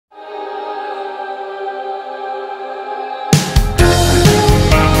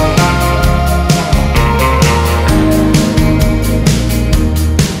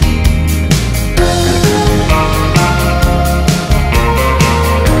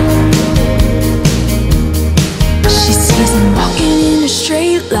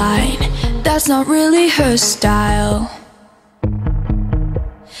that's not really her style.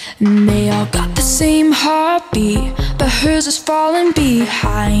 And they all got the same heartbeat, but hers is falling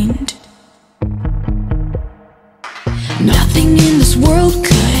behind. Nothing in this world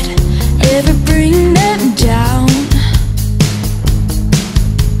could ever bring them down.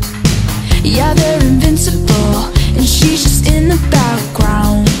 Yeah, they're invincible, and she's just in the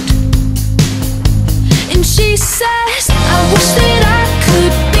background. And she says, I wish that I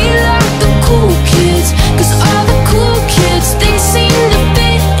could be like the cool kids, 'cause all the cool kids, they seem to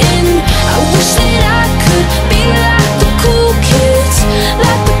fit in. I wish that I could be like the cool kids,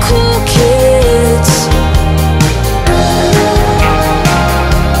 like the cool kids.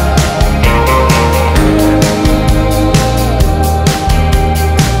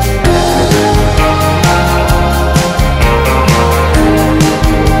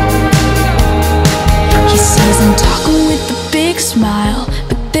 He says I'm talking with a big smile,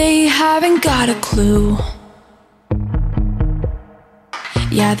 but they haven't got a clue.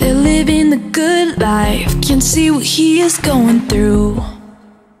 Yeah, they're living the good life, can't see what he is going through.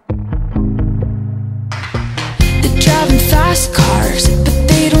 They're driving fast cars, but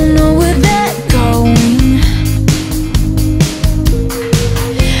they don't know where they're going.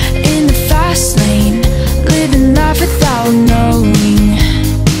 In the fast lane, living life without knowing.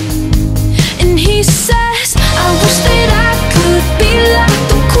 And he says, I wish that I could be like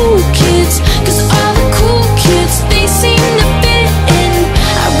the cool kids, 'cause all the cool kids, they seem to fit in.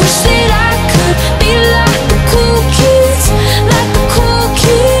 I wish that I could be like the cool kids, like the cool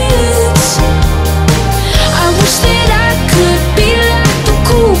kids. I wish that I could be like the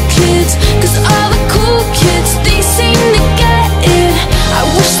cool kids, 'cause all the cool kids, they seem to get it. I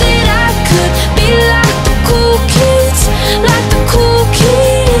wish that I could be like the cool kids, like the cool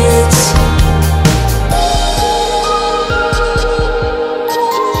kids.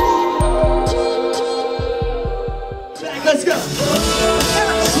 Let's go.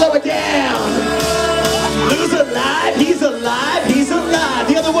 Slow it down. Lou's alive, he's alive, he's alive.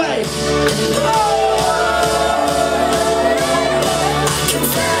 The other way.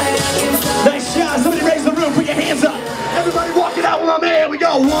 Nice job. Somebody raise the roof. Put your hands up. Everybody walk it out with my man. Here we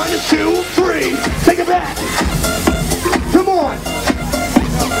go. 1, 2, 3. Take it back. Come on.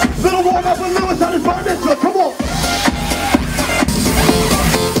 Little warm up with Louis on his bar mitzvah. Come on.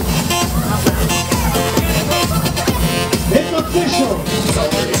 It's official.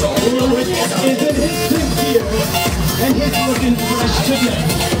 Louis is in his 6th year, and he's looking fresh today.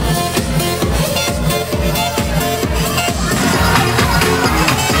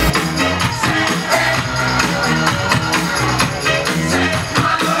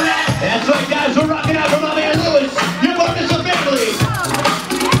 That's right, guys. We're rocking out from my man Louis. Your bar mitzvah family.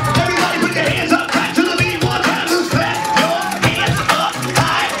 Everybody put your hands up. Back to the beat. One time. Loose. Clap your hands up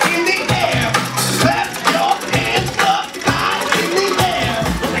high in the air. Clap your hands up high in the air.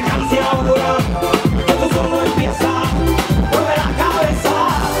 La canción dura, esto solo empieza. Mueve la cabeza,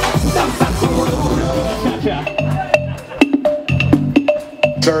 danza duro.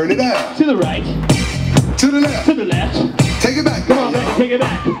 Turn it out. To the right, To the left. to the left. Take it back. Come on, man, take it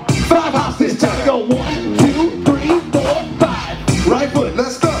back. 5 hops this time. Go 1, 2, 3, 4, 5. Right foot,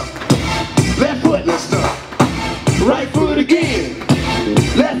 Let's stop. left foot, Let's stop. right foot again.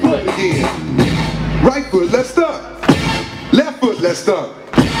 Left foot Again. Right foot, let's stop. Left foot, let's stop.